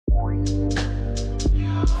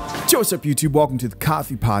Yo, what's up, YouTube? Welcome to the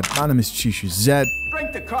Coffee Pod. My name is Chishu Zed.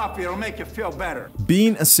 Drink the coffee, it'll make you feel better.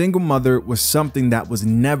 Being a single mother was something that was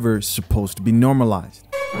never supposed to be normalized.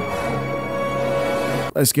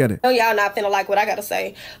 Let's get it. I know y'all not finna like what I gotta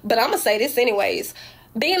say, but I'm gonna say this anyways.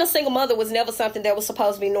 Being a single mother was never something that was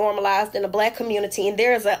supposed to be normalized in the black community, and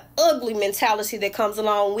there is an ugly mentality that comes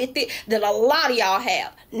along with it that a lot of y'all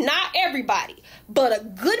have. Not everybody, but a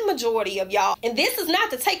good majority of y'all. And this is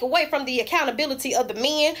not to take away from the accountability of the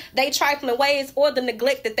men, they trifling ways, or the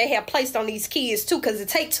neglect that they have placed on these kids too, because it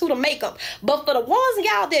takes two to make them. But for the ones of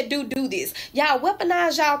y'all that do this, y'all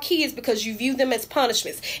weaponize y'all kids because you view them as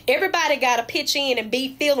punishments. Everybody got to pitch in and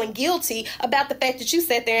be feeling guilty about the fact that you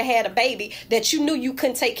sat there and had a baby that you knew you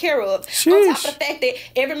couldn't take care of. Sheesh. On top of the fact that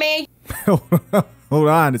every man... Hold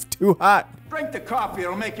on, it's too hot. Drink the coffee,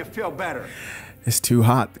 it'll make you feel better. It's too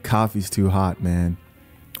hot. The coffee's too hot, man.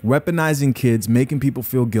 Weaponizing kids, making people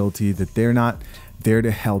feel guilty that they're not there to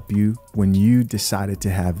help you when you decided to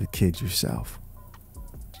have the kids yourself.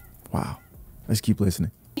 Wow. Let's keep listening.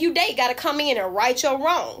 You date got to come in and right your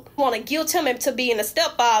wrong. Want to guilt him into being a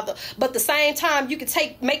stepfather, but at the same time, you could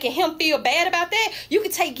take making him feel bad about that. You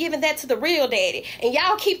could take giving that to the real daddy, and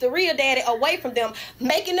y'all keep the real daddy away from them,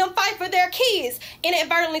 making them fight for their kids,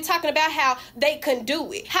 inadvertently talking about how they couldn't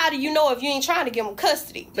do it. How do you know if you ain't trying to give them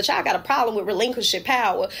custody? But y'all got a problem with relinquishing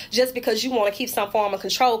power just because you want to keep some form of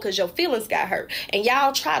control because your feelings got hurt, and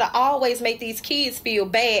y'all try to always make these kids feel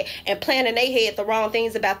bad and plan in their head the wrong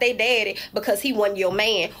things about their daddy because he wasn't your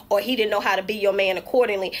man, or he didn't know how to be your man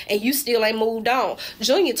accordingly, and you still ain't moved on.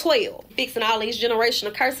 Junior 12, fixing all these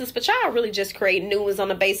generational curses, but y'all really just create new ones on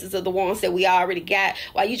the basis of the ones that we already got.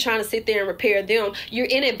 While you trying to sit there and repair them, you're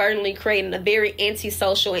inadvertently creating a very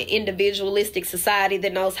antisocial and individualistic society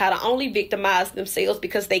that knows how to only victimize themselves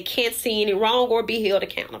because they can't see any wrong or be held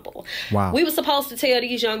accountable. Wow. We were supposed to tell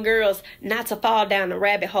these young girls not to fall down the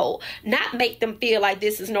rabbit hole, not make them feel like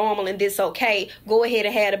this is normal and this okay. Go ahead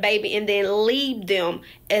and have a baby and then leave them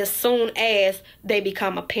as soon as they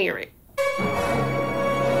become a parent.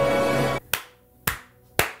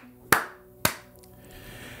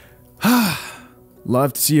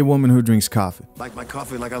 Love to see a woman who drinks coffee. Like my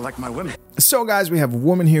coffee like I like my women. So guys, we have a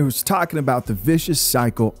woman here who's talking about the vicious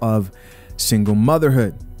cycle of single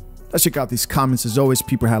motherhood. Let's check out these comments. As always,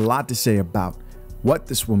 people had a lot to say about what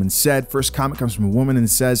this woman said. First comment comes from a woman and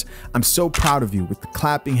says, "I'm so proud of you with the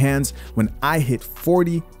clapping hands. When I hit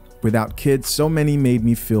 40 without kids, so many made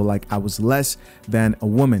me feel like I was less than a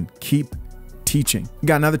woman. Keep teaching." We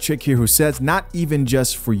got another chick here who says, "Not even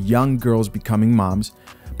just for young girls becoming moms,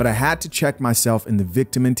 but I had to check myself in the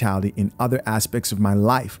victim mentality in other aspects of my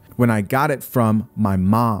life when I got it from my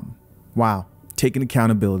mom." Wow, taking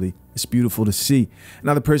accountability. It's beautiful to see.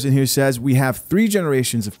 Another person here says, "We have 3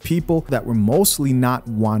 generations of people that were mostly not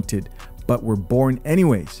wanted, but were born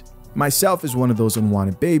anyways. Myself is one of those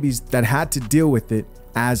unwanted babies that had to deal with it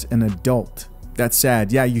as an adult." That's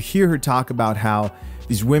sad. Yeah, you hear her talk about how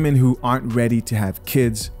these women who aren't ready to have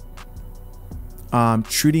kids,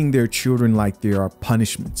 treating their children like they are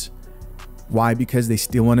punishments. Why? Because they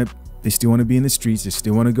still want to be in the streets, they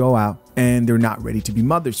still want to go out, and they're not ready to be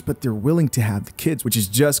mothers, but they're willing to have the kids, which is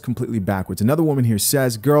just completely backwards. Another woman here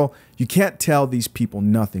says, "Girl, you can't tell these people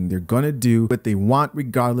nothing. They're gonna do what they want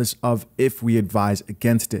regardless of if we advise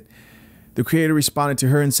against it." The creator responded to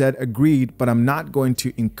her and said, "Agreed, but I'm not going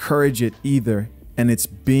to encourage it either, and it's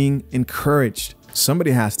being encouraged."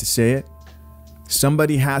 Somebody has to say it.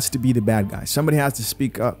 Somebody has to be the bad guy. Somebody has to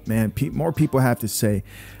speak up, man. More people have to say,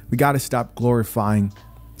 we got to stop glorifying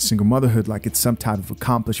single motherhood like it's some type of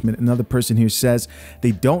accomplishment. Another person here says,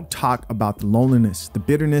 "They don't talk about the loneliness, the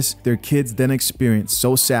bitterness their kids then experience.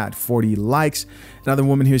 So sad." 40 likes. Another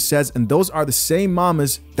woman here says, "And those are the same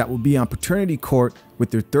mamas that will be on paternity court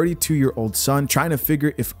with their 32-year-old son trying to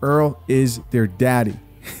figure if Earl is their daddy."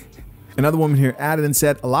 Another woman here added and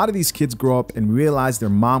said, "A lot of these kids grow up and realize their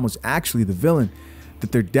mom was actually the villain,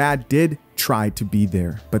 that their dad did try to be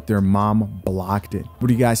there, but their mom blocked it." What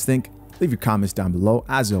do you guys think? Leave your comments down below.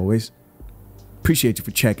 As always, appreciate you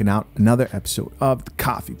for checking out another episode of the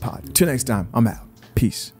Coffee Pod. Till next time, I'm out.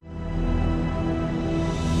 Peace.